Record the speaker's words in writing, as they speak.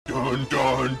Dun,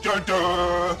 dun, dun,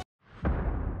 dun.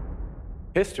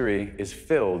 History is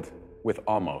filled with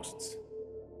almosts.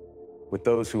 With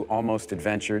those who almost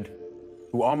adventured,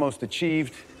 who almost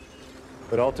achieved,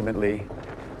 but ultimately,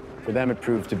 for them it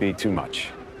proved to be too much.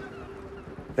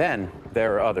 Then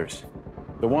there are others,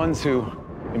 the ones who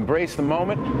embrace the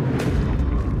moment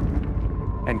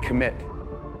and commit.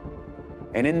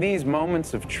 And in these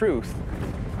moments of truth,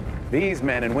 these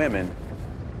men and women,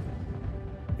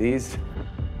 these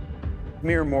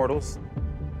mere mortals,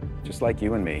 just like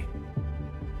you and me,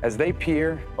 as they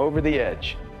peer over the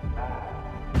edge,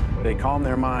 they calm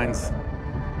their minds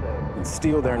and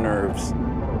steel their nerves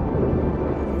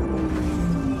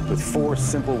with 4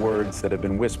 simple words that have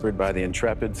been whispered by the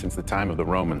intrepid since the time of the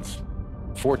Romans.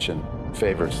 Fortune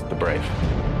favors the brave.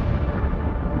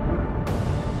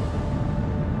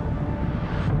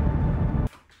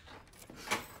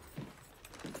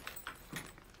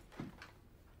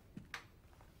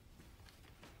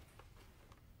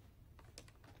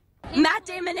 Matt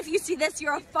Damon, if you see this,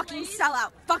 you're a fucking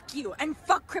sellout. Fuck you, and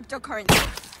fuck cryptocurrency.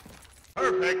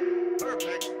 Perfect,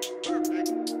 perfect,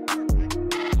 perfect.